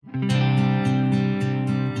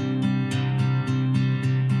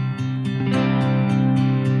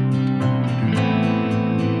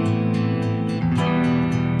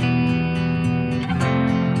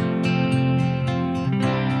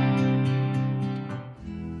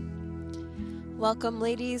Welcome,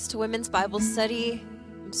 ladies, to Women's Bible Study.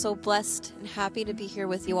 I'm so blessed and happy to be here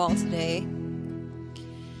with you all today.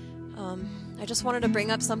 I just wanted to bring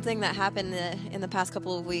up something that happened in the past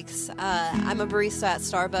couple of weeks. I'm a barista at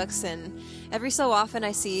Starbucks, and every so often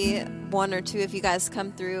I see one or two of you guys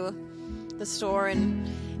come through the store,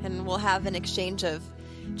 and we'll have an exchange of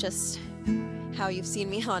just how you've seen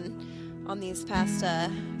me on these past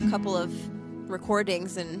couple of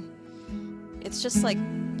recordings, and it's just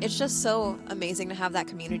so amazing to have that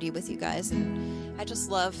community with you guys, and I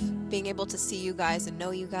just love being able to see you guys and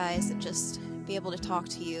know you guys and just be able to talk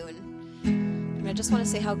to you, and I just want to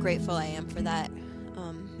say how grateful I am for that.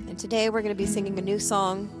 And today we're going to be singing a new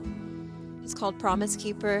song. It's called Promise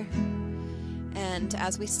Keeper, and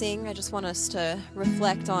as we sing, I just want us to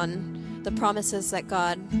reflect on the promises that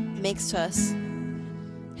God makes to us,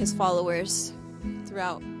 His followers,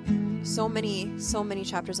 throughout so many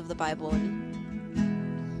chapters of the Bible, and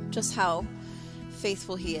just how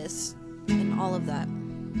faithful He is in all of that.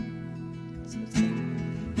 So let's sing.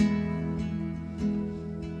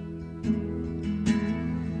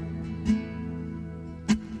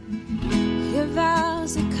 Your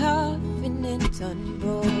vows a covenant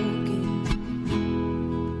unbroken.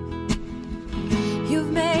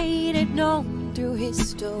 You've made it known through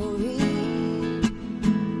history.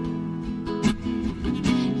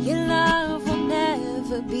 Your love will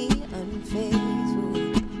never be unfaithful.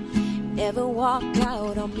 Never walk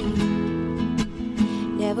out on me.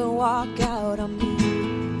 Never walk out on me.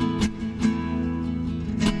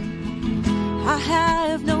 I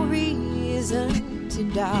have no reason to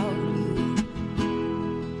doubt you.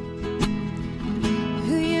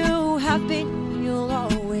 Who you have been, you'll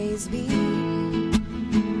always be.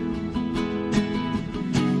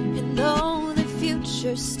 And though the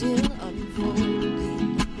future's still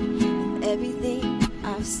unfolding, with everything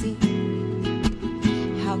I've seen,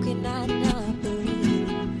 how can I not believe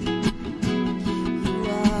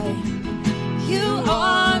you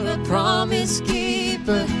are a promise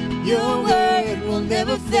keeper? Your word will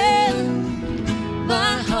never fail.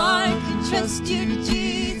 My heart can trust you,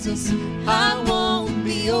 Jesus. I won't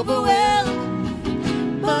be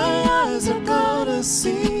overwhelmed. My eyes are gonna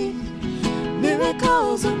see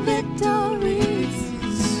miracles and victories.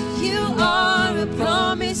 You are a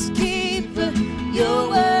promise keeper. Your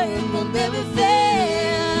word will never fail.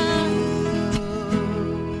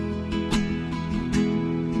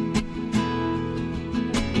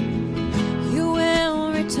 You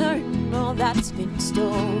will return all that's been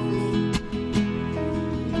stolen.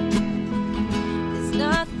 There's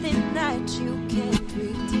nothing that you can't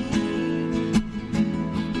redeem.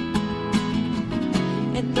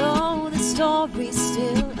 And though the story's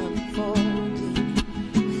still unfolding,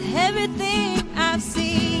 with everything I've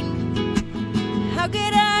seen, how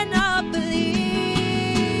could I not believe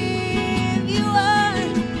you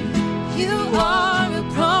are a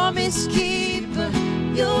promise keeper.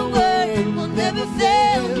 Your word will never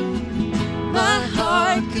fail. My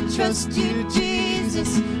heart can trust you,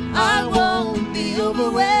 Jesus. I won't be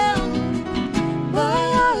overwhelmed. My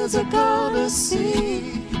eyes are gonna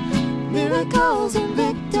see miracles and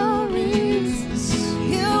victories.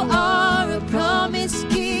 You are a promise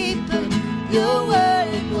keeper. Your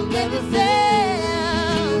word will never fail.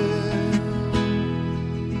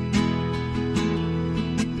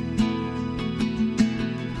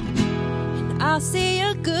 And I'll see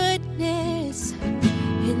your goodness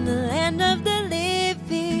in the land of the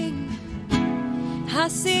living. I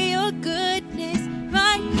see your goodness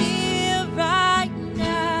right here, right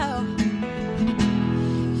now.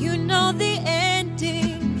 You know the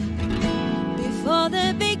ending before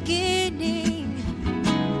the beginning.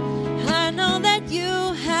 I know that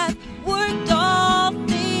you have worked all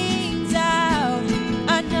things out.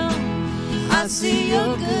 I know I see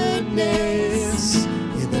your goodness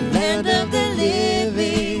in the land of the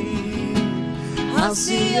living. I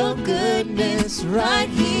see your goodness right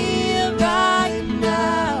here, right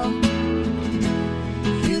now.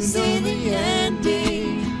 You see the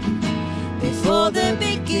ending before the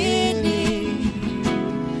beginning.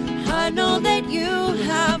 I know that you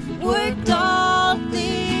have worked all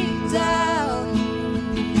things out.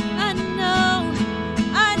 I know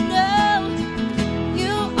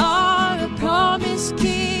you are a promise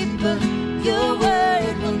keeper. Your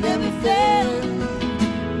word will never fail.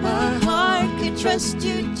 My heart can trust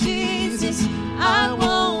you, Jesus. I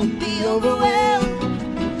won't be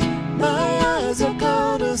overwhelmed. My eyes are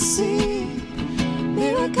gonna see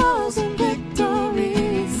miracles and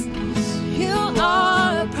victories. You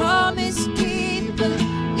are a promise keeper.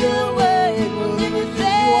 Your word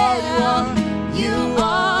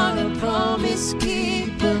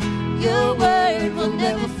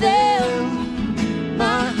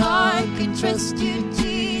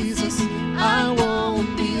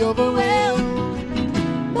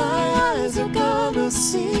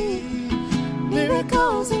see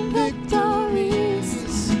miracles and victories.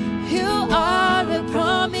 You are a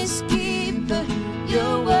promise keeper.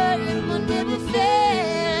 Your word will never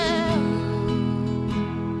fail.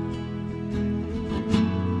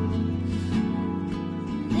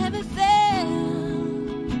 Never fail.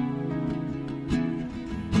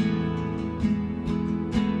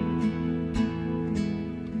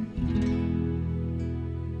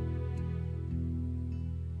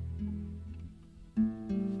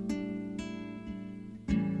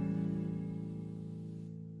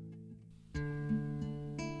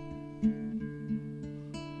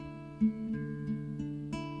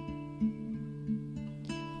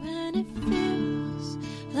 When it feels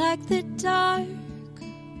like the dark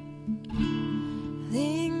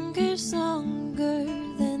lingers longer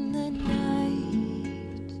than the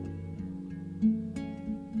night,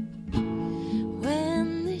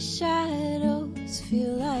 when the shadows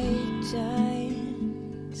feel like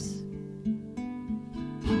giants,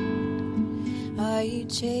 are you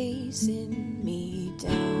chasing me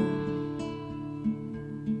down?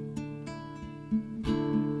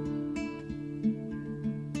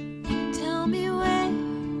 Tell me, where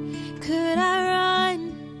could I run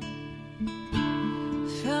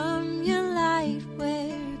from your light?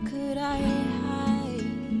 Where could I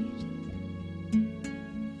hide?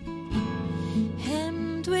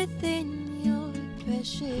 Hemmed within your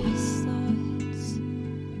precious thoughts,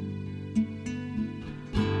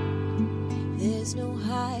 there's no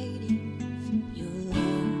hiding from your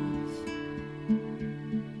love.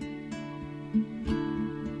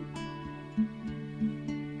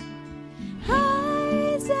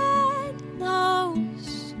 Highs and lows,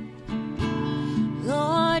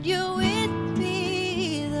 Lord, you're with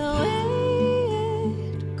me the way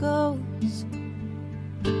it goes.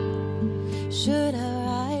 Should I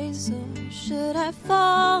rise or should I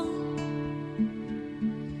fall?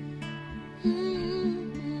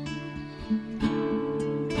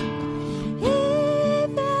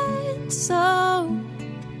 Even so,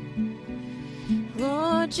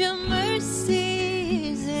 Lord, your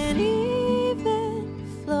mercies and even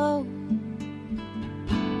flow.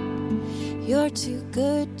 You're too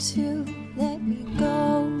good to let me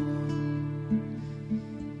go.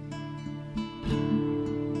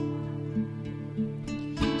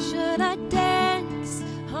 Should I dance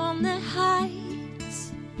on the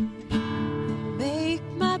heights, make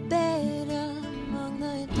my bed among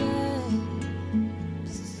the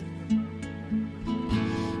depths?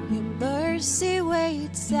 Your mercy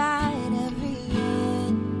waits at every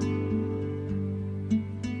end,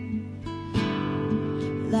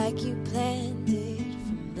 like you planned it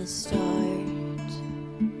from the start.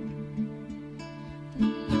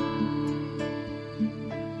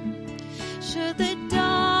 Should the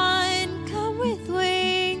dawn come with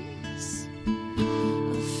wings,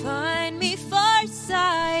 or find me far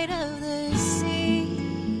side of the sea,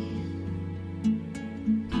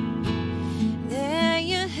 there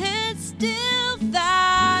your hand still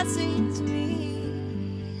fastens me,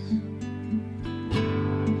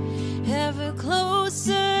 ever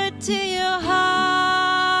closer to your heart.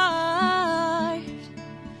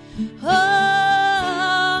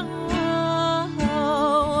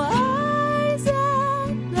 Highs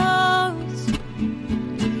and lows,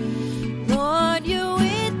 Lord, you're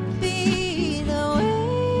with me the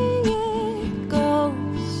way it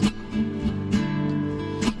goes.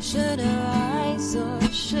 Should I rise or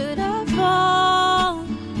should I fall?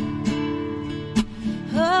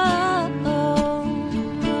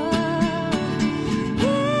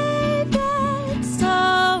 Even so,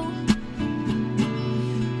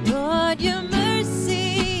 Lord, your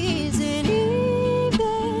mercies and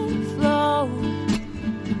even flow.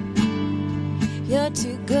 You're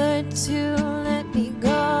too good to let me go.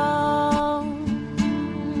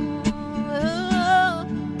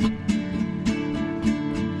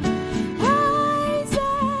 Highs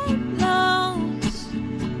and lows,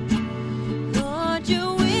 Lord,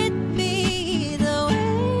 you're with me the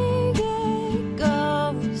way it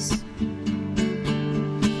goes.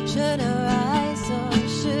 Should I rise or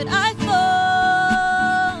should I fall?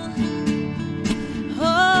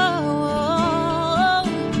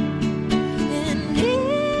 And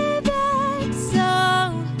even so,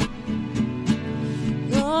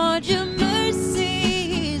 Lord, your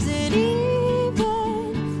mercies and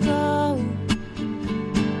even flow.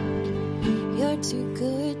 You're too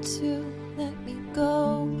good to let me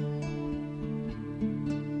go.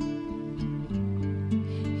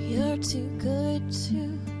 You're too good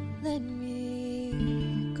to let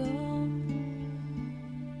me go.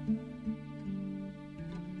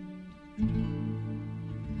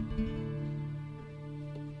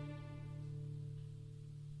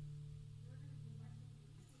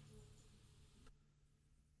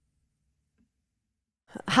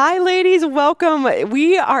 Hi, ladies. Welcome.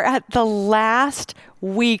 We are at the last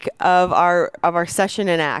week of our session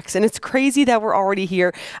in Acts, and it's crazy that we're already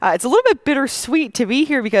here. It's a little bit bittersweet to be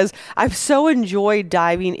here because I've so enjoyed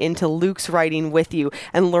diving into Luke's writing with you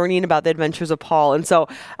and learning about the adventures of Paul. And so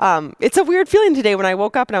it's a weird feeling today. When I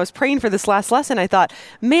woke up and I was praying for this last lesson, I thought,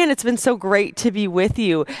 man, it's been so great to be with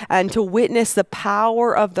you and to witness the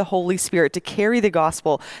power of the Holy Spirit to carry the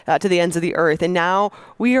gospel to the ends of the earth. And now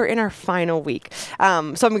we are in our final week.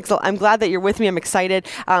 So I'm glad that you're with me. I'm excited.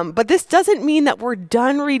 But this doesn't mean that we're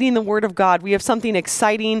done reading the Word of God. We have something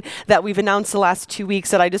exciting that we've announced the last 2 weeks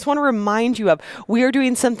that I just want to remind you of. We are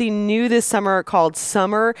doing something new this summer called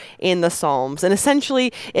Summer in the Psalms. And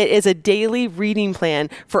essentially, it is a daily reading plan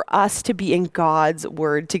for us to be in God's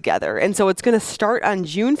Word together. And so it's going to start on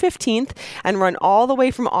June 15th and run all the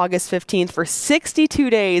way from August 15th. For 62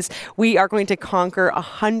 days, we are going to conquer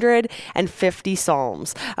 150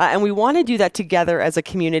 Psalms. And we want to do that together as a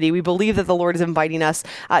community. We believe that the Lord is inviting us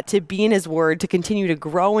to be in His Word, to continue to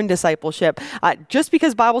grow in discipleship. Just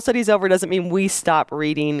because Bible study is over doesn't mean we stop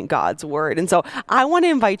reading God's Word. And so I want to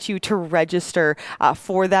invite you to register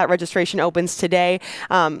for that. Registration opens today.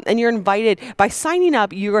 And you're invited by signing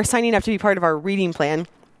up. You are signing up to be part of our reading plan,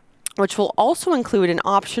 which will also include an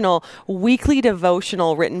optional weekly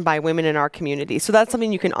devotional written by women in our community. So that's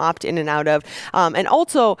something you can opt in and out of. And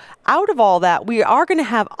also, out of all that, we are going to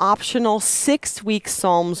have optional 6-week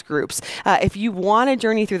Psalms groups. If you want to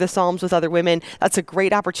journey through the Psalms with other women, that's a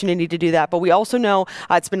great opportunity to do that. But we also know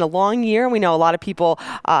it's been a long year. We know a lot of people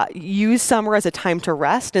use summer as a time to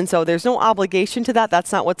rest. And so there's no obligation to that.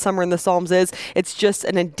 That's not what Summer in the Psalms is. It's just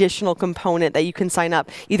an additional component that you can sign up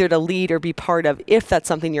either to lead or be part of if that's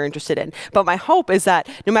something you're interested in. But my hope is that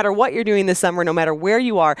no matter what you're doing this summer, no matter where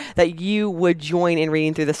you are, that you would join in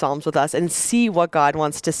reading through the Psalms with us and see what God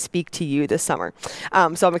wants to speak to you this summer.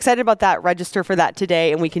 So I'm excited about that. Register for that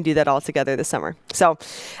today, and we can do that all together this summer. So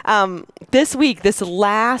this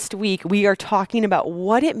last week, we are talking about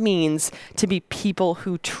what it means to be people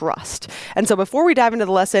who trust. And so before we dive into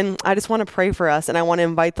the lesson, I just want to pray for us, and I want to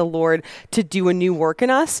invite the Lord to do a new work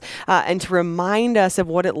in us and to remind us of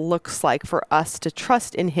what it looks like for us to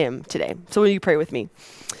trust in Him today. So will you pray with me?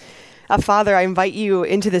 Father, I invite you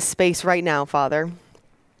into this space right now, Father,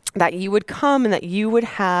 that you would come and that you would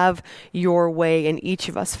have your way in each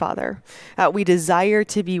of us, Father. We desire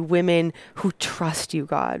to be women who trust you,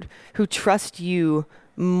 God, who trust you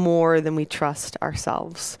more than we trust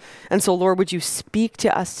ourselves. And so, Lord, would you speak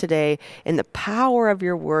to us today in the power of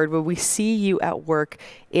your word? Would we see you at work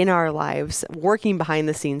in our lives, working behind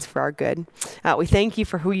the scenes for our good? We thank you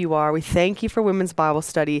for who you are. We thank you for Women's Bible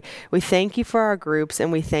Study. We thank you for our groups,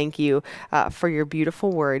 and we thank you for your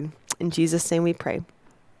beautiful word. In Jesus' name we pray.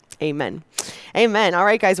 Amen. Amen. All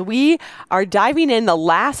right, guys, we are diving in the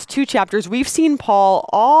last 2 chapters. We've seen Paul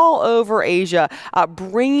all over Asia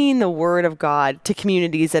bringing the word of God to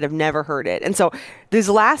communities that have never heard it. And so these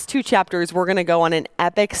last 2 chapters, we're going to go on an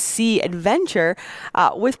epic sea adventure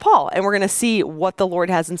with Paul, and we're going to see what the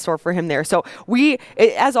Lord has in store for him there. So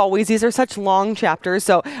as always, these are such long chapters.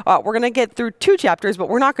 So we're going to get through 2 chapters, but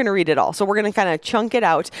we're not going to read it all. So we're going to kind of chunk it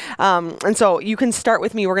out. And so you can start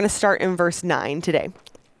with me. We're going to start in verse 9 today.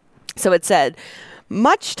 So it said,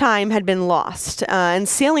 much time had been lost, and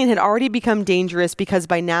sailing had already become dangerous because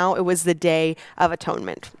by now it was the Day of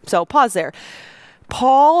Atonement. So pause there.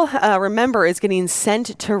 Paul, remember, is getting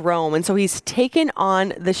sent to Rome, and so he's taken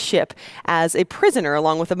on the ship as a prisoner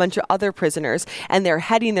along with a bunch of other prisoners, and they're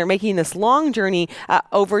making this long journey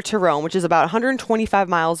over to Rome, which is about 125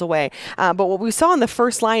 miles away. But what we saw in the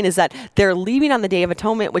first line is that they're leaving on the Day of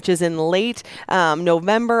Atonement, which is in late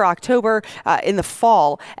November, October, in the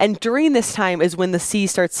fall, and during this time is when the sea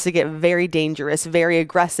starts to get very dangerous, very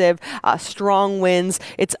aggressive, strong winds.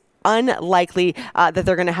 It's unlikely that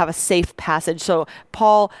they're going to have a safe passage. So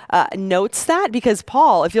Paul notes that because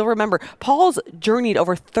Paul, if you'll remember, Paul's journeyed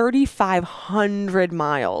over 3,500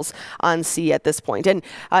 miles on sea at this point. And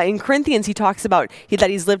in Corinthians, he talks about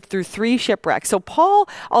that he's lived through 3 shipwrecks. So Paul,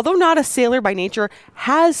 although not a sailor by nature,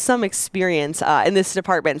 has some experience in this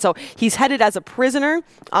department. So he's headed as a prisoner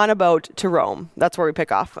on a boat to Rome. That's where we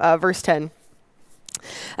pick off. Verse 10.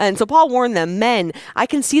 And so Paul warned them, men, I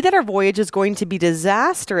can see that our voyage is going to be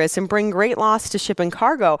disastrous and bring great loss to ship and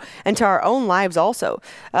cargo and to our own lives also.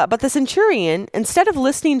 But the centurion, instead of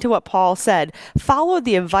listening to what Paul said, followed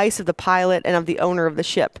the advice of the pilot and of the owner of the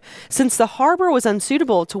ship. Since the harbor was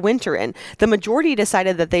unsuitable to winter in, the majority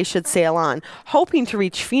decided that they should sail on, hoping to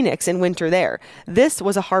reach Phoenix and winter there. This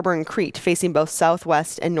was a harbor in Crete, facing both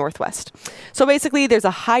southwest and northwest. So basically, there's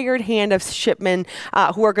a hired hand of shipmen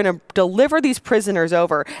who are going to deliver these prisoners neighbors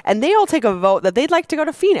over, and they all take a vote that they'd like to go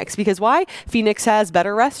to Phoenix. Because why? Phoenix has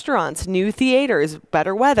better restaurants, new theaters,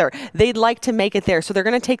 better weather. They'd like to make it there. So they're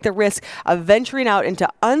going to take the risk of venturing out into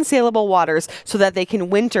unsailable waters so that they can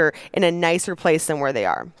winter in a nicer place than where they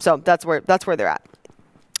are. So that's where they're at.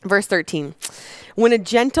 Verse 13. When a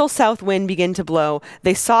gentle south wind began to blow,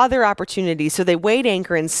 they saw their opportunity, so they weighed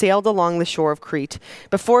anchor and sailed along the shore of Crete.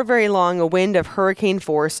 Before very long, a wind of hurricane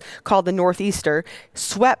force, called the northeaster,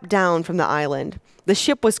 swept down from the island. The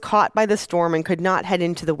ship was caught by the storm and could not head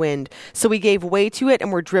into the wind, so we gave way to it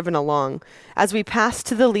and were driven along. As we passed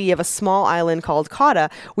to the lee of a small island called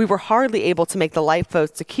Cauda, we were hardly able to make the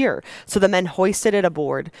lifeboat secure, so the men hoisted it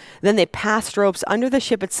aboard. Then they passed ropes under the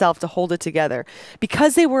ship itself to hold it together.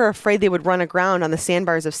 Because they were afraid they would run aground on the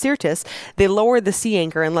sandbars of Syrtis, they lowered the sea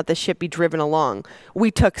anchor and let the ship be driven along.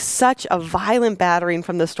 We took such a violent battering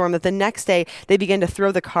from the storm that the next day they began to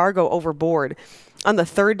throw the cargo overboard. On the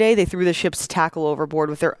third day, they threw the ship's tackle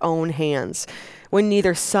overboard with their own hands. When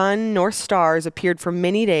neither sun nor stars appeared for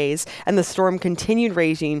many days and the storm continued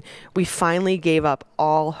raging, we finally gave up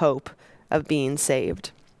all hope of being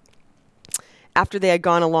saved. After they had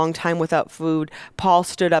gone a long time without food, Paul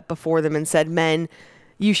stood up before them and said, "Men,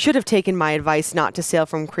 you should have taken my advice not to sail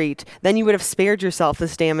from Crete. Then you would have spared yourself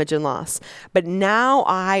this damage and loss. But now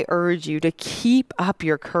I urge you to keep up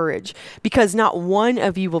your courage, because not one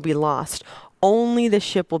of you will be lost. Only the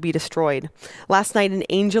ship will be destroyed. Last night, an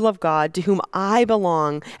angel of God, to whom I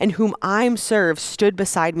belong and whom I'm served, stood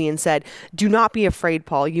beside me and said, 'Do not be afraid,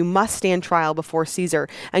 Paul. You must stand trial before Caesar,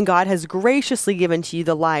 and God has graciously given to you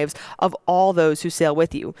the lives of all those who sail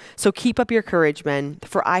with you. So keep up your courage, men,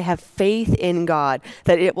 for I have faith in God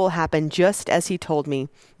that it will happen just as he told me.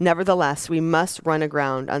 Nevertheless, we must run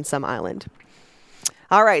aground on some island.'"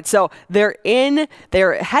 All right, so they're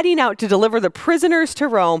heading out to deliver the prisoners to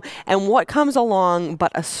Rome, and what comes along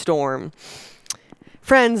but a storm?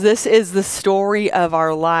 Friends, this is the story of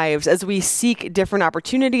our lives. As we seek different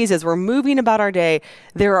opportunities, as we're moving about our day,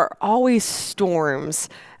 there are always storms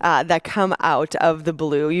that come out of the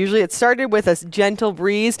blue. Usually it started with a gentle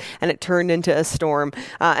breeze and it turned into a storm.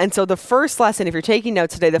 And so the first lesson, if you're taking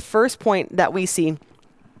notes today, the first point that we see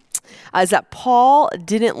is that Paul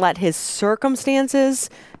didn't let his circumstances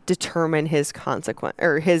determine his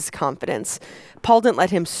confidence. Paul didn't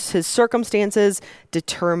let his circumstances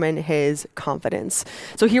determine his confidence.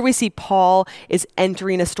 So here we see Paul is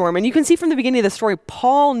entering a storm. And you can see from the beginning of the story,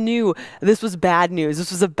 Paul knew this was bad news.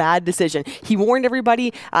 This was a bad decision. He warned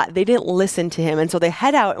everybody. They didn't listen to him. And so they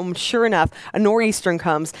head out, and sure enough, a nor'easter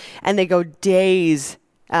comes, and they go days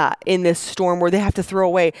in this storm where they have to throw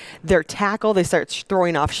away their tackle. They start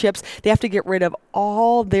throwing off ships. They have to get rid of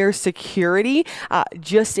all their security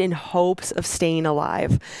just in hopes of staying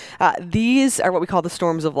alive. These are what we call the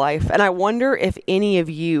storms of life. And I wonder if any of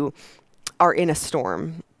you are in a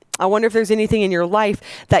storm. I wonder if there's anything in your life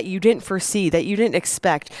that you didn't foresee, that you didn't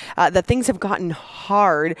expect, that things have gotten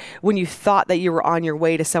hard when you thought that you were on your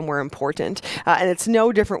way to somewhere important. And it's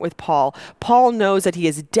no different with Paul. Paul knows that he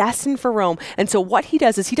is destined for Rome. And so what he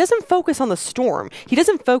does is he doesn't focus on the storm. He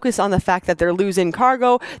doesn't focus on the fact that they're losing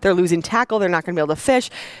cargo, they're losing tackle, they're not going to be able to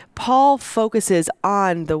fish. Paul focuses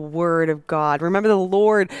on the word of God. Remember, the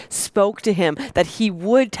Lord spoke to him that he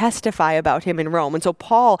would testify about him in Rome. And so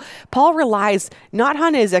Paul relies not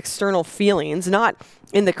on his external feelings, not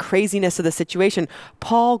in the craziness of the situation.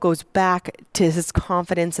 Paul goes back to his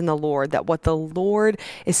confidence in the Lord, that what the Lord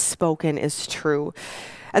is spoken is true.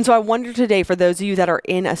 And so I wonder today, for those of you that are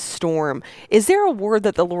in a storm, is there a word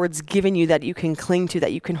that the Lord's given you that you can cling to,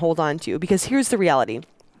 that you can hold on to? Because here's the reality.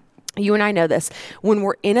 You and I know this. When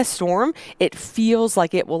we're in a storm, it feels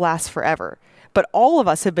like it will last forever. But all of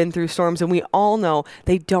us have been through storms, and we all know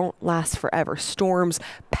they don't last forever. Storms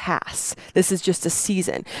pass. This is just a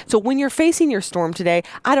season. So when you're facing your storm today,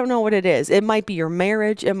 I don't know what it is. It might be your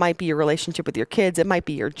marriage. It might be your relationship with your kids. It might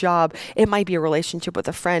be your job. It might be a relationship with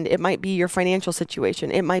a friend. It might be your financial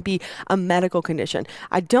situation. It might be a medical condition.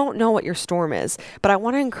 I don't know what your storm is, but I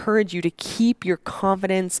want to encourage you to keep your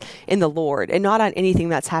confidence in the Lord and not on anything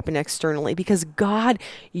that's happened externally, because God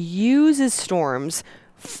uses storms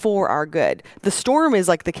for our good. The storm is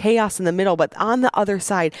like the chaos in the middle, but on the other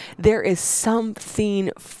side, there is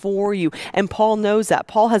something for you. And Paul knows that.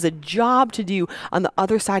 Paul has a job to do on the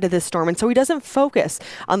other side of this storm. And so he doesn't focus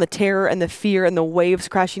on the terror and the fear and the waves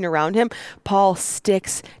crashing around him. Paul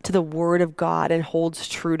sticks to the word of God and holds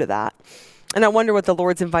true to that. And I wonder what the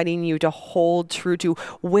Lord's inviting you to hold true to.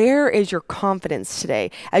 Where is your confidence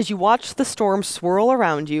today? As you watch the storm swirl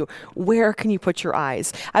around you, where can you put your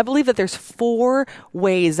eyes? I believe that there's 4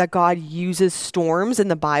 ways that God uses storms in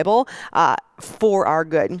the Bible for our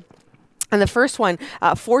good. And the first one,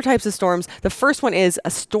 4 types of storms. The first one is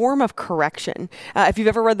a storm of correction. If you've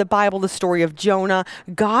ever read the Bible, the story of Jonah,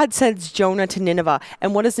 God sends Jonah to Nineveh.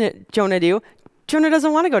 And what does Jonah do? Jonah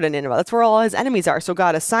doesn't want to go to Nineveh. That's where all his enemies are. So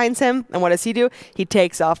God assigns him. And what does he do? He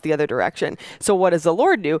takes off the other direction. So what does the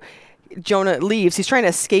Lord do? Jonah leaves. He's trying to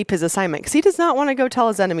escape his assignment because he does not want to go tell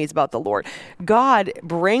his enemies about the Lord. God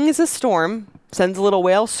brings a storm, sends a little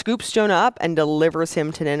whale, scoops Jonah up, and delivers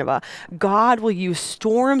him to Nineveh. God will use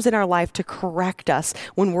storms in our life to correct us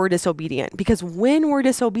when we're disobedient. Because when we're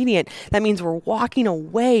disobedient, that means we're walking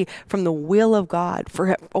away from the will of God,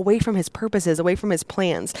 away from his purposes, away from his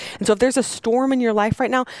plans. And so if there's a storm in your life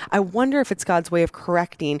right now, I wonder if it's God's way of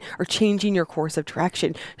correcting or changing your course of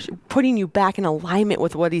direction, putting you back in alignment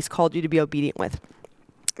with what he's called you to be obedient with.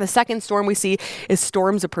 The second storm we see is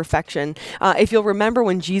storms of perfection. If you'll remember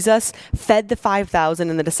when Jesus fed the 5,000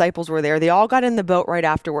 and the disciples were there, they all got in the boat right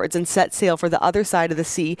afterwards and set sail for the other side of the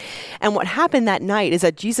sea. And what happened that night is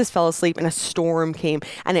that Jesus fell asleep and a storm came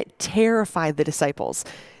and it terrified the disciples.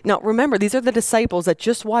 Now, remember, these are the disciples that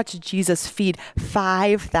just watched Jesus feed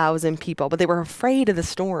 5,000 people, but they were afraid of the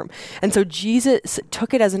storm. And so Jesus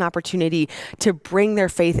took it as an opportunity to bring their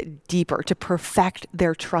faith deeper, to perfect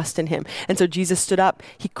their trust in him. And so Jesus stood up,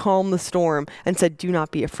 he calmed the storm and said, "Do not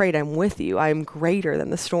be afraid. I'm with you. I am greater than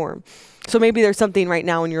the storm." So maybe there's something right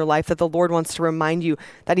now in your life that the Lord wants to remind you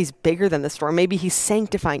that he's bigger than the storm. Maybe he's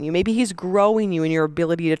sanctifying you. Maybe he's growing you in your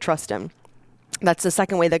ability to trust him. That's the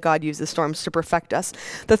second way that God uses storms, to perfect us.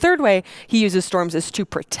 The third way he uses storms is to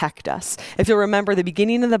protect us. If you'll remember the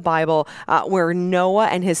beginning of the Bible, where Noah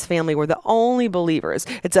and his family were the only believers,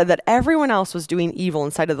 it said that everyone else was doing evil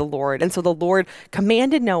inside of the Lord. And so the Lord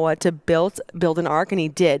commanded Noah to build an ark, and he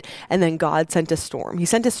did. And then God sent a storm. He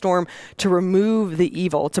sent a storm to remove the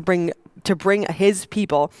evil, to bring his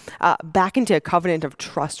people back into a covenant of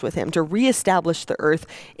trust with him, to reestablish the earth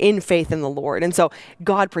in faith in the Lord. And so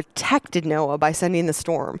God protected Noah by sending the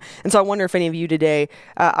storm. And so I wonder if any of you today,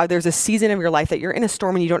 there's a season of your life that you're in a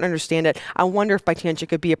storm and you don't understand it. I wonder if by chance it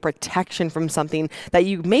could be a protection from something that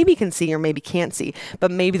you maybe can see or maybe can't see,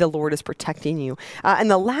 but maybe the Lord is protecting you.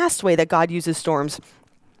 And the last way that God uses storms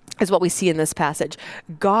is what we see in this passage.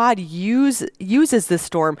 God uses this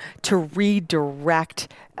storm to redirect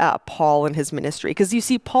Paul and his ministry. Because you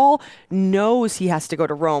see, Paul knows he has to go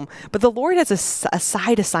to Rome, but the Lord has a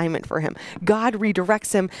side assignment for him. God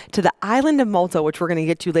redirects him to the island of Malta, which we're going to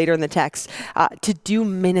get to later in the text, to do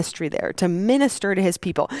ministry there, to minister to his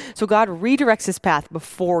people. So God redirects his path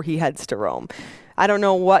before he heads to Rome. I don't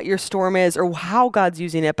know what your storm is or how God's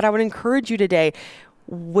using it, but I would encourage you today,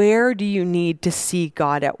 where do you need to see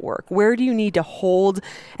God at work? Where do you need to hold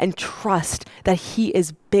and trust that he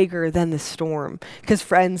is bigger than the storm? Because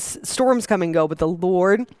friends, storms come and go, but the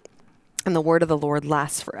Lord and the word of the Lord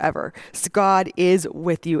lasts forever. So God is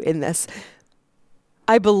with you in this.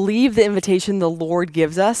 I believe the invitation the Lord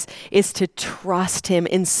gives us is to trust him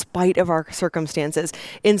in spite of our circumstances.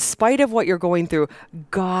 In spite of what you're going through,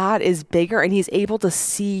 God is bigger and he's able to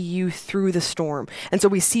see you through the storm. And so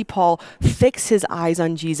we see Paul fix his eyes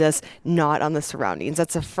on Jesus, not on the surroundings.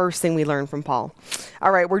 That's the first thing we learn from Paul.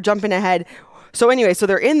 All right, we're jumping ahead. So anyway, so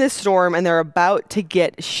they're in this storm and they're about to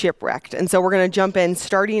get shipwrecked. And so we're going to jump in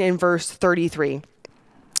starting in verse 33.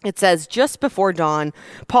 It says, just before dawn,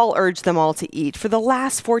 Paul urged them all to eat. For the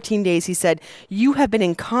last 14 days, he said, you have been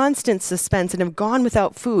in constant suspense and have gone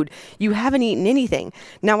without food. You haven't eaten anything.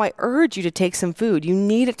 Now I urge you to take some food. You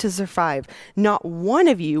need it to survive. Not one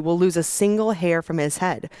of you will lose a single hair from his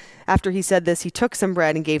head. After he said this, he took some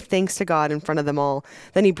bread and gave thanks to God in front of them all.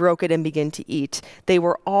 Then he broke it and began to eat. They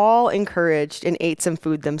were all encouraged and ate some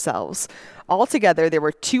food themselves. Altogether, there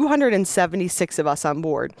were 276 of us on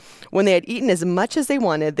board. When they had eaten as much as they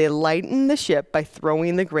wanted, they lightened the ship by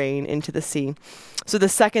throwing the grain into the sea. So the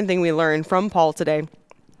second thing we learned from Paul today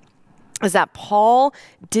is that Paul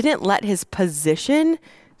didn't let his position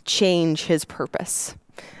change his purpose.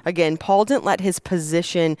 Again, Paul didn't let his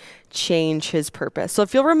position change his purpose. So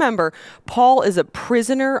if you'll remember, Paul is a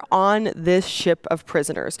prisoner on this ship of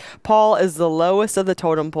prisoners. Paul is the lowest of the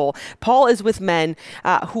totem pole. Paul is with men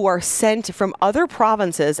who are sent from other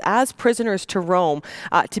provinces as prisoners to Rome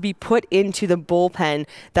to be put into the bullpen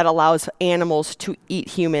that allows animals to eat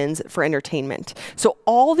humans for entertainment. So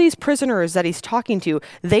all these prisoners that he's talking to,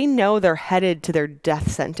 they know they're headed to their death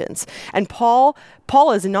sentence. And Paul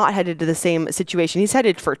is not headed to the same situation. He's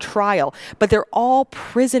headed for trial, but they're all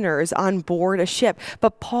prisoners hours on board a ship,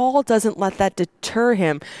 but Paul doesn't let that deter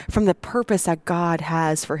him from the purpose that God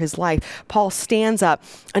has for his life. Paul stands up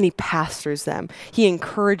and he pastors them. He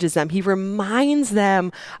encourages them. He reminds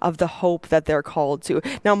them of the hope that they're called to.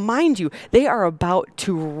 Now, mind you, they are about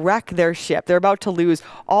to wreck their ship. They're about to lose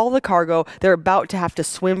all the cargo. They're about to have to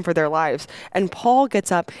swim for their lives. And Paul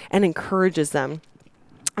gets up and encourages them.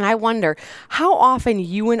 And I wonder how often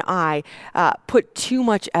you and I put too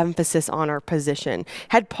much emphasis on our position.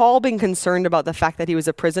 Had Paul been concerned about the fact that he was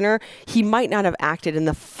a prisoner, he might not have acted in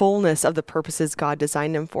the fullness of the purposes God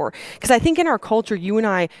designed him for. Because I think in our culture, you and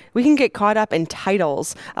I, we can get caught up in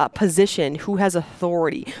titles, position, who has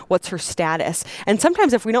authority, what's her status. And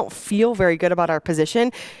sometimes if we don't feel very good about our position,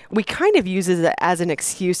 we kind of use it as an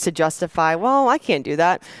excuse to justify, well, I can't do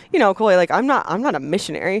that. You know, Coley, like I'm not a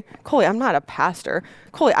missionary. Coley, I'm not a pastor.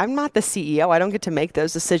 Coley, I'm not the CEO. I don't get to make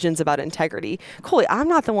those decisions about integrity. Coley, I'm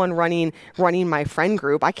not the one running my friend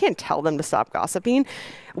group. I can't tell them to stop gossiping.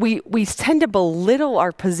 We tend to belittle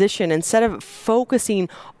our position instead of focusing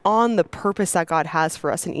on the purpose that God has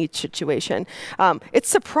for us in each situation. It's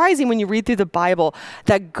surprising when you read through the Bible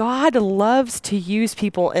that God loves to use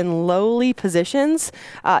people in lowly positions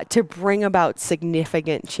to bring about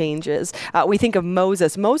significant changes. We think of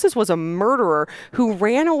Moses. Moses was a murderer who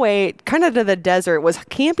ran away kind of to the desert, was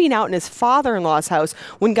camping out in his father-in-law's house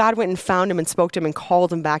when God went and found him and spoke to him and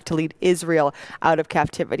called him back to lead Israel out of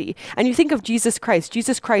captivity. And you think of Jesus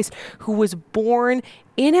Christ, who was born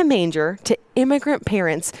in a manger to immigrant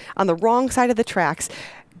parents on the wrong side of the tracks.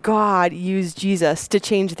 God used Jesus to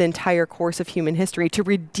change the entire course of human history, to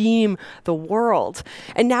redeem the world.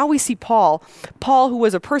 And now we see Paul, who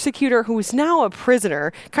was a persecutor, who is now a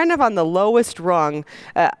prisoner, kind of on the lowest rung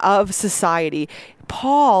of society.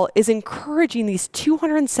 Paul is encouraging these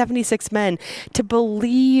 276 men to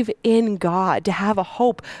believe in God, to have a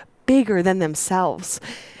hope bigger than themselves.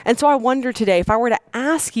 And so I wonder today, if I were to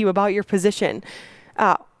ask you about your position,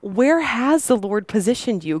 where has the Lord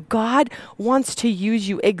positioned you? God wants to use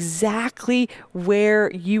you exactly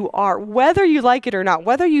where you are, whether you like it or not,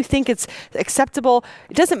 whether you think it's acceptable,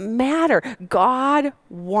 it doesn't matter. God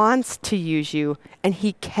wants to use you, and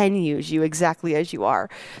he can use you exactly as you are.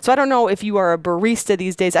 So I don't know if you are a barista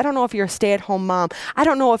these days. I don't know if you're a stay-at-home mom. I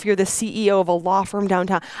don't know if you're the CEO of a law firm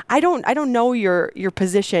downtown. I don't know your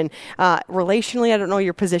position relationally. I don't know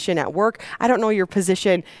your position at work. I don't know your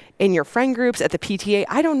position in your friend groups, at the PTA.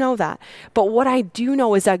 I don't know that. But what I do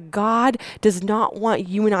know is that God does not want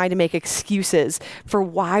you and I to make excuses for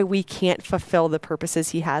why we can't fulfill the purposes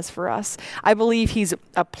he has for us. I believe he's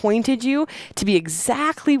appointed you to be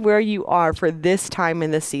exactly where you are for this time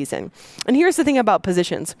in this season. And here's the thing about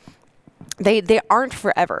positions. They aren't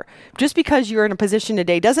forever. Just because you're in a position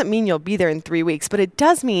today doesn't mean you'll be there in 3 weeks, but it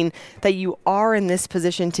does mean that you are in this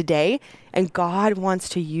position today and God wants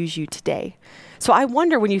to use you today. So I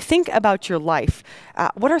wonder, when you think about your life,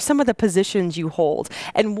 what are some of the positions you hold?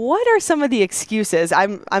 And what are some of the excuses?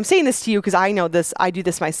 I'm saying this to you because I know this, I do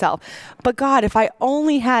this myself. But God, if I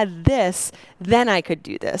only had this, then I could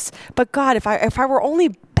do this. But God, if I were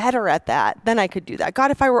only better at that, then I could do that. God,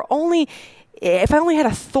 if I only had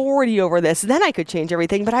authority over this, then I could change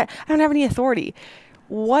everything, but I don't have any authority.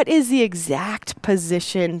 What is the exact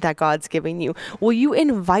position that God's giving you? Will you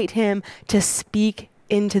invite him to speak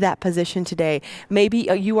into that position today? Maybe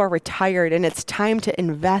you are retired and it's time to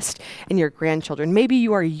invest in your grandchildren. Maybe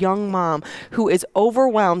you are a young mom who is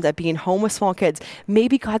overwhelmed at being home with small kids.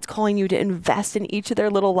 Maybe God's calling you to invest in each of their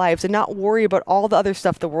little lives and not worry about all the other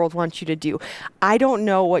stuff the world wants you to do. I don't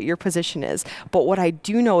know what your position is, but what I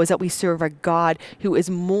do know is that we serve a God who is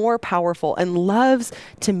more powerful and loves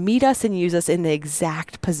to meet us and use us in the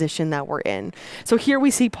exact position that we're in. So here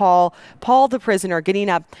we see Paul the prisoner, getting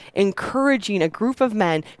up, encouraging a group of men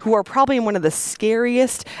who are probably in one of the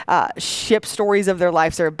scariest ship stories of their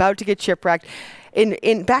lives. They're about to get shipwrecked.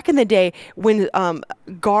 Back in the day, when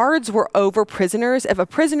guards were over prisoners, if a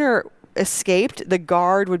prisoner escaped, the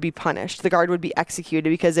guard would be punished. The guard would be executed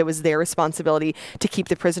because it was their responsibility to keep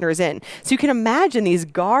the prisoners in. So you can imagine these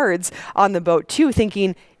guards on the boat too,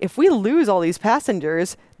 thinking, if we lose all these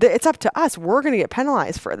passengers, it's up to us. We're going to get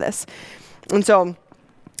penalized for this. And so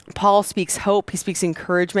Paul speaks hope. He speaks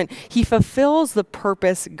encouragement. He fulfills the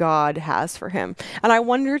purpose God has for him. And I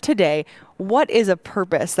wonder today, what is a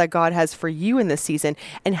purpose that God has for you in this season?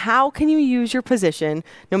 And how can you use your position,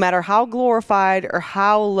 no matter how glorified or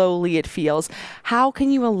how lowly it feels? How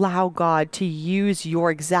can you allow God to use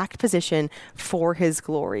your exact position for his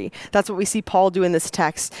glory? That's what we see Paul do in this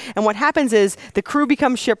text. And what happens is the crew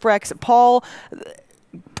becomes shipwrecks. Paul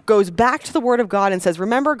goes back to the word of God and says,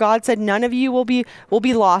 remember, God said none of you will be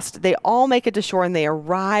lost. They all make it to shore and they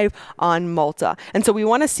arrive on Malta. And so we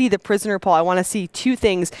want to see the prisoner Paul. I want to see two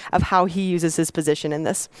things of how he uses his position in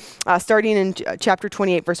this. Starting in chapter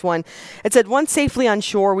 28, verse 1, it said, once safely on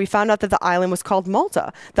shore, we found out that the island was called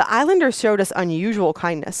Malta. The islanders showed us unusual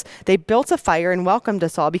kindness. They built a fire and welcomed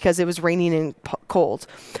us all because it was raining and cold.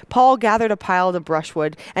 Paul gathered a pile of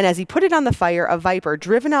brushwood, and as he put it on the fire, a viper,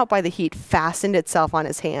 driven out by the heat, fastened itself on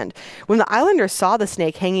his hand. When the islanders saw the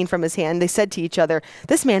snake hanging from his hand, they said to each other,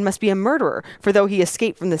 this man must be a murderer, for though he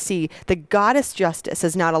escaped from the sea, the goddess Justice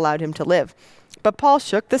has not allowed him to live. But Paul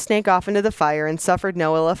shook the snake off into the fire and suffered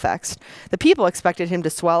no ill effects. The people expected him to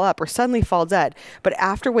swell up or suddenly fall dead, but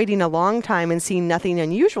after waiting a long time and seeing nothing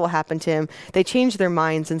unusual happen to him, they changed their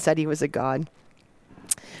minds and said he was a god.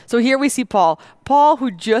 So here we see Paul. Paul,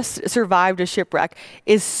 who just survived a shipwreck,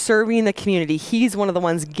 is serving the community. He's one of the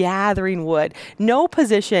ones gathering wood. No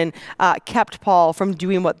position kept Paul from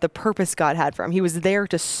doing what the purpose God had for him. He was there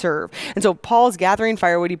to serve. And so Paul's gathering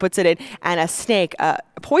firewood, he puts it in, and a snake, a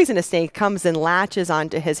poisonous snake, comes and latches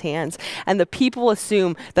onto his hands. And the people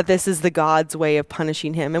assume that this is the God's way of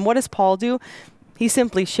punishing him. And what does Paul do? He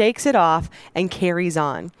simply shakes it off and carries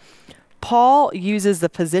on. Paul uses the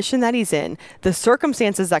position that he's in, the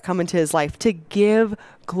circumstances that come into his life, to give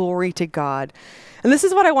glory to God. And this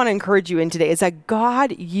is what I want to encourage you in today, is that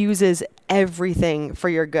God uses everything for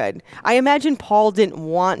your good. I imagine Paul didn't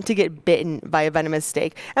want to get bitten by a venomous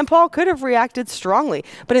snake, and Paul could have reacted strongly,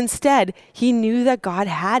 but instead he knew that God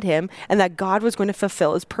had him and that God was going to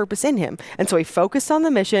fulfill his purpose in him. And so he focused on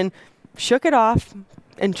the mission, shook it off,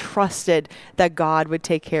 and trusted that God would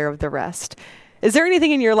take care of the rest. Is there anything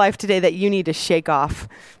in your life today that you need to shake off?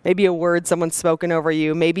 Maybe a word someone's spoken over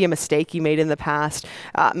you, maybe a mistake you made in the past,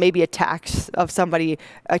 maybe attacks of somebody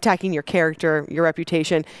attacking your character, your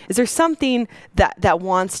reputation. Is there something that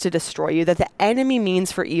wants to destroy you, that the enemy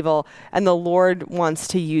means for evil and the Lord wants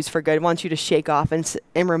to use for good, wants you to shake off and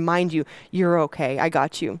remind you, you're okay, I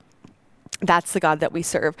got you? That's the God that we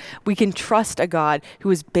serve. We can trust a God who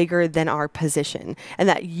is bigger than our position and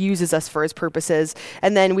that uses us for his purposes.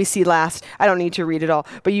 And then we see last, I don't need to read it all,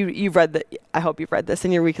 but you've read I hope you've read this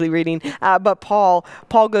in your weekly reading. But Paul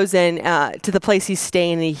goes in to the place he's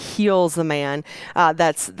staying and he heals the man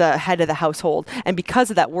that's the head of the household. And because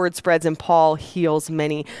of that, word spreads and Paul heals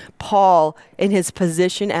many. Paul, in his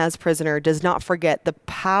position as prisoner, does not forget the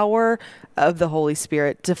power of the Holy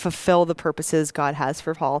Spirit to fulfill the purposes God has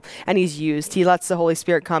for Paul. And he lets the Holy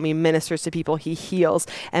Spirit come, he ministers to people, he heals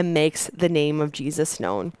and makes the name of Jesus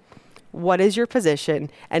known. What is your position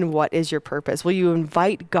and what is your purpose? Will you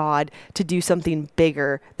invite God to do something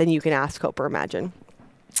bigger than you can ask, hope, or imagine?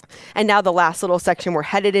 And now the last little section, we're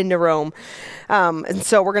headed into Rome. And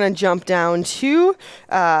so we're going to jump down to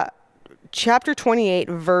chapter 28,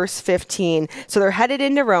 verse 15. So they're headed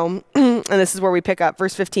into Rome, and this is where we pick up,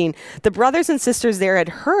 verse 15. The brothers and sisters there had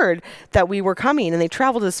heard that we were coming, and they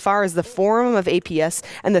traveled as far as the Forum of Appius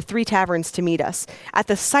and the 3 taverns to meet us. At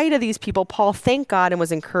the sight of these people, Paul thanked God and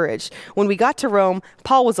was encouraged. When we got to Rome,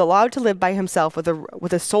 Paul was allowed to live by himself with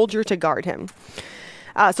a soldier to guard him.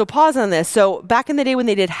 So pause on this. So back in the day when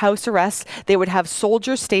they did house arrest, they would have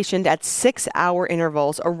soldiers stationed at 6-hour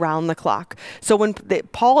intervals around the clock. So when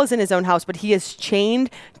Paul is in his own house, but he is chained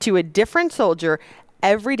to a different soldier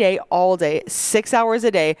every day, all day, 6 hours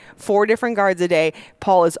a day, 4 different guards a day,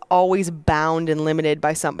 Paul is always bound and limited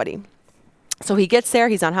by somebody. So he gets there,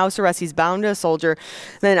 he's on house arrest, he's bound to a soldier.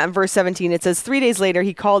 Then on verse 17, it says, 3 days later,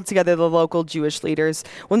 he called together the local Jewish leaders.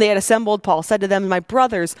 When they had assembled, Paul said to them, my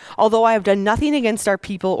brothers, although I have done nothing against our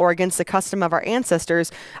people or against the custom of our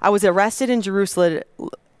ancestors, I was arrested in Jerusalem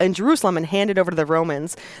and handed over to the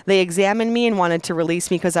Romans. They examined me and wanted to release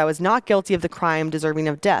me because I was not guilty of the crime deserving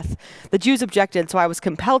of death. The Jews objected, so I was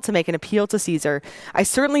compelled to make an appeal to Caesar. I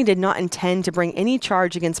certainly did not intend to bring any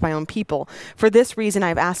charge against my own people. For this reason, I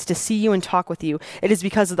have asked to see you and talk with you. It is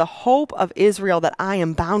because of the hope of Israel that I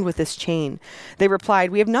am bound with this chain. They replied,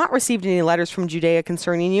 we have not received any letters from Judea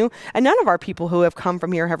concerning you, and none of our people who have come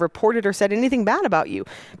from here have reported or said anything bad about you.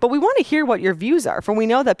 But we want to hear what your views are, for we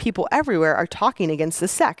know that people everywhere are talking against the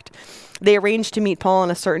sect. They arranged to meet Paul on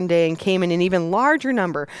a certain day and came in an even larger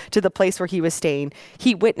number to the place where he was staying.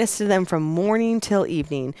 He witnessed to them from morning till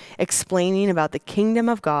evening, explaining about the kingdom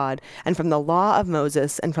of God and from the law of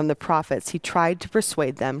Moses and from the prophets. He tried to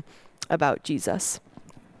persuade them about Jesus.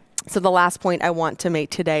 So the last point I want to make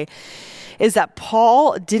today is that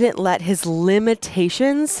Paul didn't let his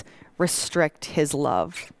limitations restrict his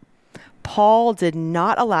love. Paul did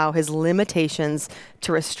not allow his limitations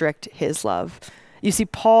to restrict his love. You see,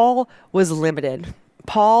 Paul was limited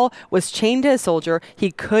Paul was chained to a soldier.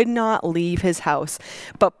 He could not leave his house,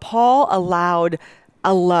 but Paul allowed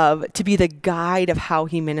a love to be the guide of how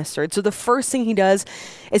he ministered. So the first thing he does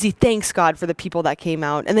is he thanks God for the people that came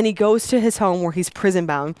out. And then he goes to his home where he's prison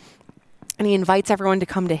bound. And he invites everyone to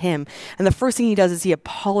come to him. And the first thing he does is he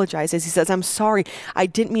apologizes. He says, I'm sorry. I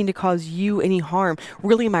didn't mean to cause you any harm.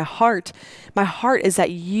 Really, my heart is that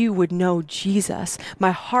you would know Jesus. My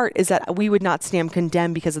heart is that we would not stand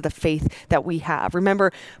condemned because of the faith that we have.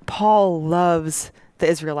 Remember, Paul loves the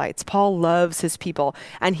Israelites. Paul loves his people,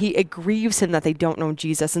 and it grieves him that they don't know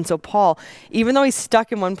Jesus. And so Paul, even though he's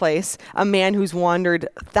stuck in one place, a man who's wandered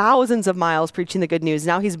thousands of miles preaching the good news,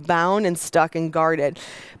 now he's bound and stuck and guarded.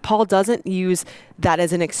 Paul doesn't use that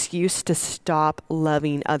as an excuse to stop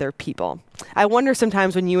loving other people. I wonder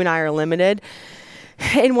sometimes when you and I are limited,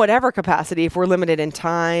 in whatever capacity, if we're limited in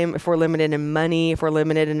time, if we're limited in money, if we're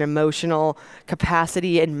limited in emotional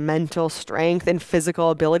capacity and mental strength and physical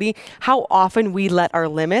ability, how often we let our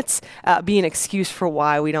limits be an excuse for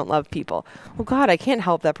why we don't love people. Well, God, I can't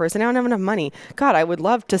help that person. I don't have enough money. God, I would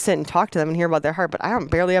love to sit and talk to them and hear about their heart, but I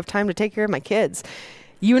barely have time to take care of my kids.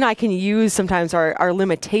 You and I can use sometimes our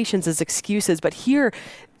limitations as excuses, but here,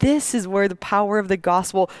 this is where the power of the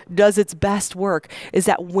gospel does its best work, is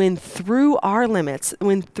that when through our limits,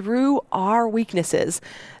 when through our weaknesses,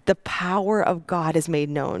 the power of God is made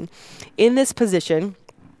known. In this position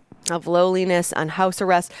of lowliness and house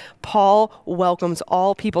arrest, Paul welcomes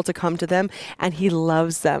all people to come to them, and he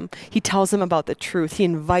loves them. He tells them about the truth. He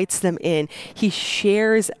invites them in. He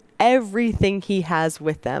shares everything he has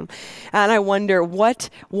with them. And I wonder, what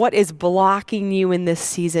is blocking you in this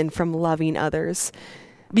season from loving others?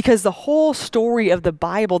 Because the whole story of the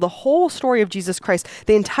Bible, the whole story of Jesus Christ,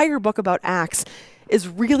 the entire book about Acts is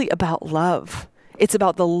really about love. It's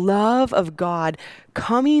about the love of God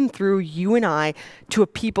coming through you and I to a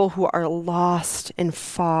people who are lost and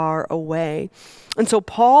far away. And so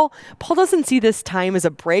Paul doesn't see this time as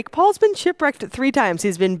a break. Paul's been shipwrecked 3 times.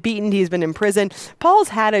 He's been beaten. He's been in prison. Paul's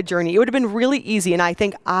had a journey. It would have been really easy. And I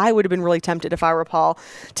think I would have been really tempted if I were Paul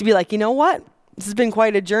to be like, you know what? This has been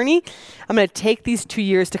quite a journey. I'm going to take these 2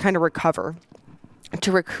 years to kind of recover,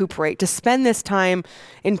 to recuperate, to spend this time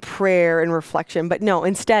in prayer and reflection. But no,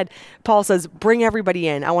 instead, Paul says, bring everybody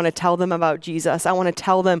in. I want to tell them about Jesus. I want to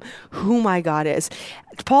tell them who my God is.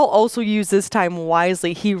 Paul also used this time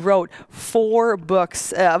wisely. He wrote 4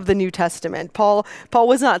 books of the New Testament. Paul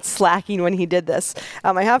was not slacking when he did this.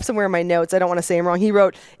 I have somewhere in my notes, I don't want to say them wrong. He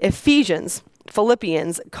wrote Ephesians,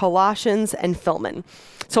 Philippians, Colossians, and Philemon.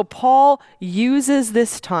 So Paul uses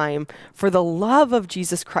this time for the love of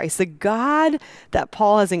Jesus Christ, the God that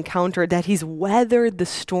Paul has encountered, that he's weathered the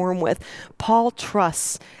storm with. Paul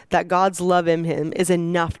trusts that God's love in him is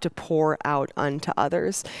enough to pour out unto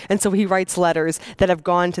others. And so he writes letters that have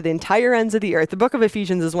gone to the entire ends of the earth. The book of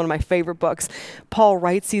Ephesians is one of my favorite books. Paul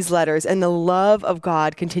writes these letters, and the love of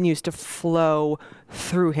God continues to flow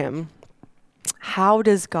through him. How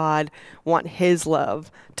does God want his love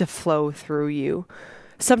to flow through you?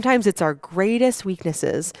 Sometimes it's our greatest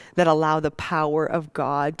weaknesses that allow the power of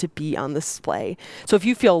God to be on display. So if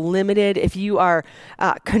you feel limited, if you are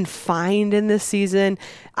confined in this season,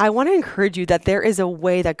 I want to encourage you that there is a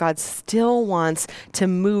way that God still wants to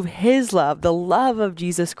move his love, the love of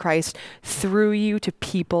Jesus Christ, through you to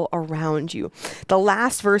people around you. The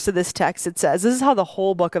last verse of this text, it says, this is how the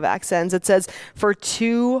whole book of Acts ends. It says, for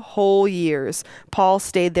 2 whole years, Paul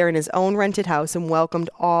stayed there in his own rented house and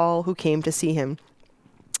welcomed all who came to see him.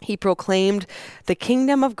 He proclaimed the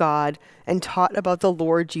kingdom of God and taught about the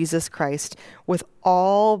Lord Jesus Christ with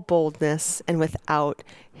all boldness and without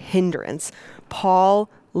hindrance. Paul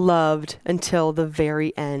loved until the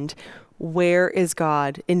very end. Where is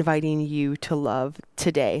God inviting you to love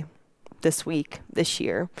today, this week, this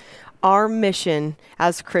year? Our mission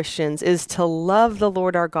as Christians is to love the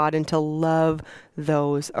Lord our God and to love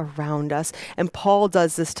those around us. And Paul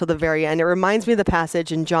does this till the very end. It reminds me of the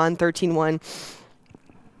passage in John 13:1.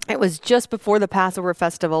 It was just before the Passover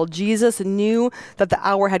festival. Jesus knew that the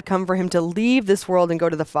hour had come for him to leave this world and go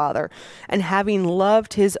to the Father. And having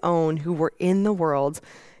loved his own who were in the world,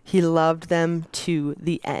 he loved them to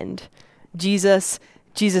the end. Jesus'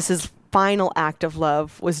 final act of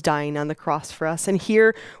love was dying on the cross for us. And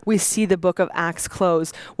here we see the book of Acts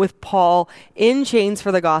close with Paul in chains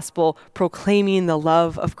for the gospel, proclaiming the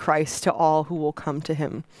love of Christ to all who will come to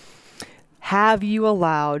him. Have you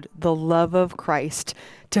allowed the love of Christ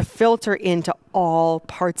to filter into all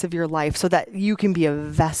parts of your life so that you can be a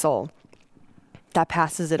vessel that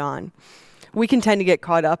passes it on? We can tend to get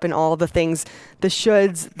caught up in all the things, the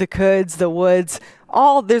shoulds, the coulds, the woulds,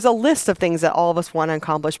 there's a list of things that all of us want to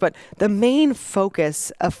accomplish, but the main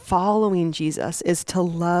focus of following Jesus is to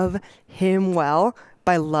love him well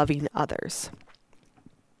by loving others.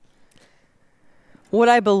 What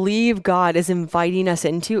I believe God is inviting us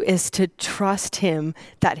into is to trust him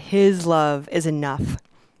that his love is enough.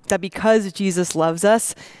 That because Jesus loves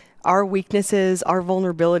us, our weaknesses, our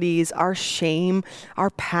vulnerabilities, our shame, our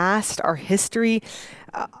past, our history,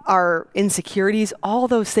 our insecurities, all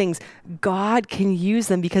those things, God can use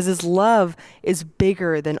them because his love is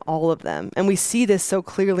bigger than all of them. And we see this so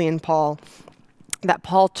clearly in Paul, that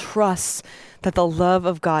Paul trusts that the love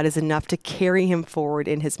of God is enough to carry him forward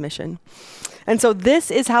in his mission. And so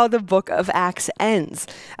this is how the book of Acts ends.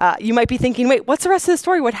 You might be thinking, wait, what's the rest of the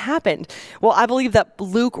story? What happened? Well, I believe that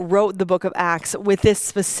Luke wrote the book of Acts with this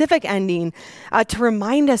specific ending to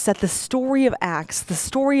remind us that the story of Acts, the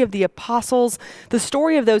story of the apostles, the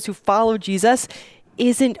story of those who followed Jesus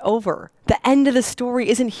isn't over. The end of the story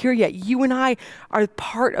isn't here yet. You and I are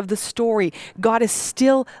part of the story. God is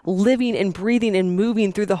still living and breathing and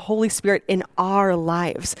moving through the Holy Spirit in our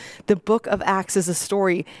lives. The book of Acts is a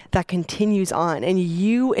story that continues on, and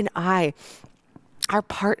you and I are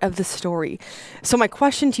part of the story. So my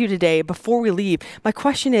question to you today, before we leave, my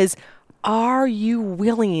question is, are you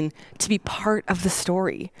willing to be part of the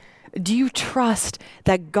story? Do you trust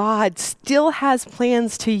that God still has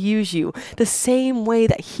plans to use you the same way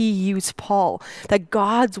that he used Paul? That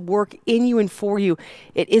God's work in you and for you,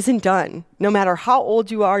 it isn't done. No matter how old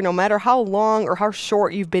you are, no matter how long or how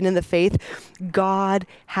short you've been in the faith, God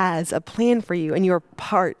has a plan for you and you're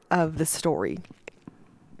part of the story.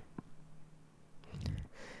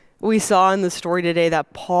 We saw in the story today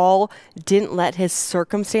that Paul didn't let his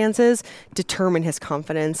circumstances determine his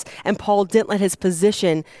confidence, and Paul didn't let his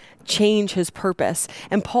position change his purpose,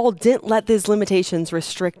 and Paul didn't let these limitations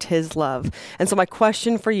restrict his love. And so my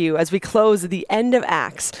question for you as we close the end of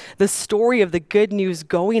Acts, the story of the good news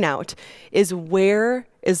going out, is where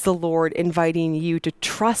is the Lord inviting you to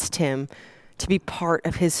trust him to be part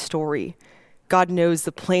of his story? God knows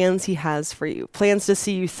the plans he has for you, plans to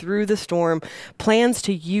see you through the storm, plans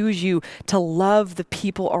to use you to love the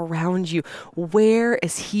people around you. Where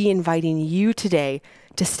is he inviting you today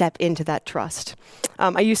to step into that trust?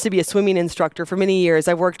 I used to be a swimming instructor for many years.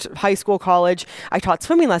 I worked high school, college. I taught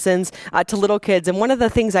swimming lessons to little kids. And one of the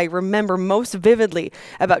things I remember most vividly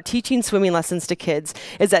about teaching swimming lessons to kids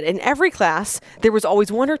is that in every class, there was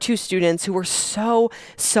always one or two students who were so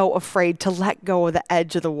afraid to let go of the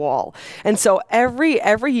edge of the wall. And so every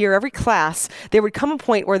year, every class, there would come a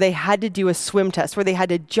point where they had to do a swim test, where they had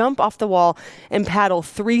to jump off the wall and paddle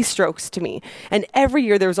 3 strokes to me. And every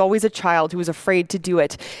year, there was always a child who was afraid to do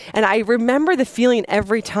it. And I remember the feeling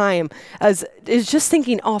every time as is just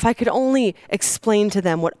thinking, oh, if I could only explain to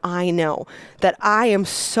them what I know, that I am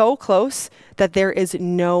so close that there is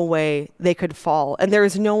no way they could fall. And there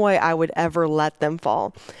is no way I would ever let them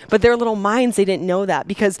fall. But their little minds, they didn't know that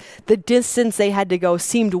because the distance they had to go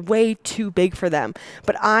seemed way too big for them.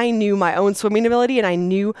 But I knew my own swimming ability and I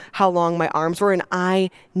knew how long my arms were and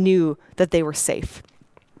I knew that they were safe.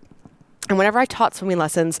 And whenever I taught swimming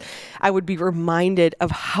lessons, I would be reminded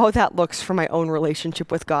of how that looks for my own relationship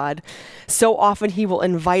with God. So often he will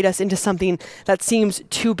invite us into something that seems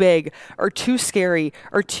too big or too scary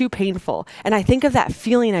or too painful. And I think of that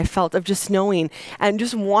feeling I felt of just knowing and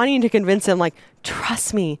just wanting to convince him, like,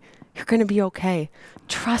 trust me, you're going to be okay.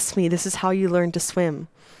 Trust me, this is how you learn to swim.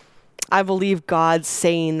 I believe God's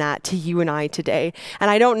saying that to you and I today.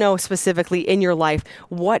 And I don't know specifically in your life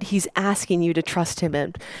what he's asking you to trust him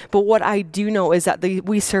in. But what I do know is that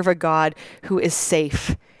we serve a God who is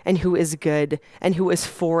safe and who is good and who is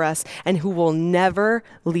for us and who will never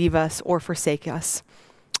leave us or forsake us.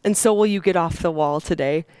 And so will you get off the wall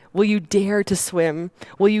today? Will you dare to swim?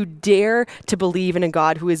 Will you dare to believe in a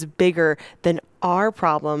God who is bigger than our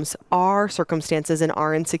problems, our circumstances, and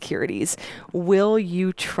our insecurities? Will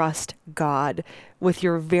you trust God with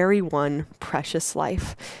your very one precious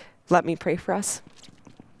life? Let me pray for us.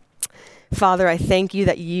 Father, I thank you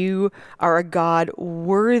that you are a God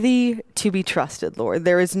worthy to be trusted, Lord.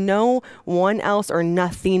 There is no one else or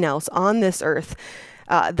nothing else on this earth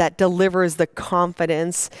that delivers the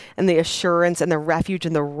confidence and the assurance and the refuge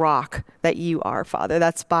and the rock that you are, Father.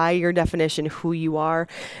 That's by your definition who you are.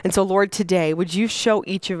 And so, Lord, today, would you show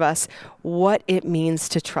each of us what it means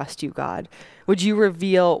to trust you, God? Would you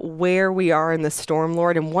reveal where we are in the storm,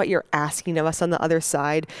 Lord, and what you're asking of us on the other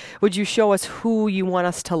side? Would you show us who you want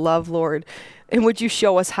us to love, Lord? And would you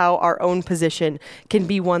show us how our own position can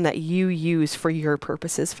be one that you use for your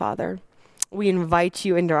purposes, Father? We invite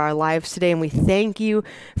you into our lives today, and we thank you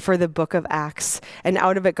for the book of Acts. And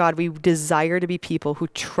out of it, God, we desire to be people who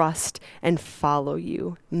trust and follow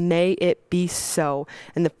you. May it be so.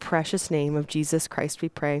 In the precious name of Jesus Christ, we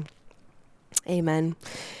pray. Amen.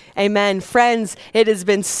 Amen. Friends, it has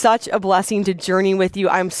been such a blessing to journey with you.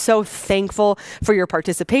 I'm so thankful for your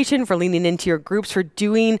participation, for leaning into your groups, for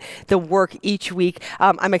doing the work each week.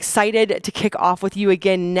 I'm excited to kick off with you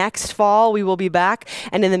again next fall. We will be back.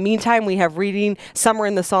 And in the meantime, we have reading somewhere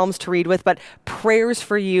in the Psalms to read with, but prayers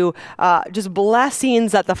for you, just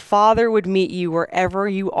blessings that the Father would meet you wherever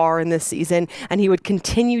you are in this season, and he would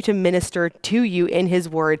continue to minister to you in his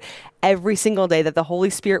word every single day, that the Holy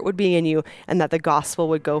Spirit would be in you and that the gospel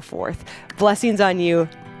would go forth. Blessings on you.